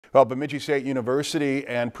Well, Bemidji State University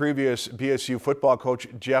and previous BSU football coach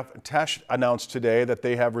Jeff Tesch announced today that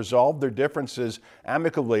they have resolved their differences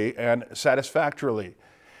amicably and satisfactorily.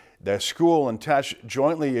 The school and Tesch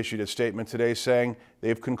jointly issued a statement today saying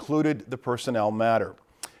they've concluded the personnel matter.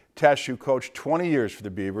 Tesch, who coached 20 years for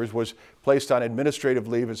the Beavers, was placed on administrative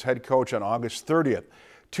leave as head coach on August 30th,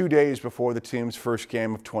 2 days before the team's first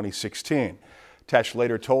game of 2016. Tesch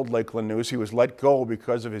later told Lakeland News he was let go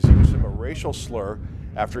because of his use of a racial slur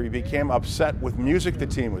after he became upset with music the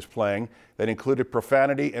team was playing that included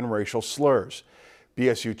profanity and racial slurs.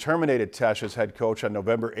 BSU terminated Tesch as head coach on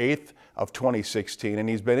November 8th of 2016, and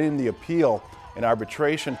he's been in the appeal and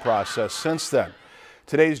arbitration process since then.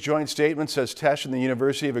 Today's joint statement says Tesch and the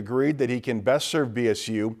university have agreed that he can best serve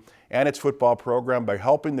BSU and its football program by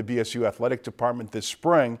helping the BSU athletic department this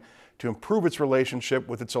spring to improve its relationship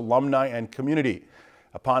with its alumni and community.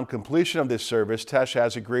 Upon completion of this service, Tesch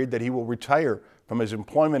has agreed that he will retire from his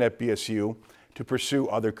employment at BSU to pursue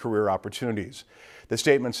other career opportunities. The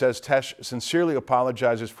statement says Tesch sincerely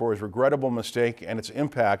apologizes for his regrettable mistake and its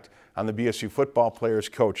impact on the BSU football players,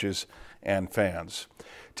 coaches, and fans.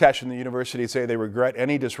 Tesch and the university say they regret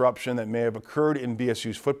any disruption that may have occurred in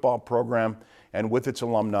BSU's football program and with its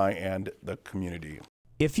alumni and the community.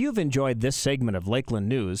 If you've enjoyed this segment of Lakeland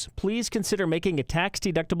News, please consider making a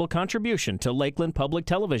tax-deductible contribution to Lakeland Public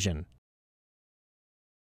Television.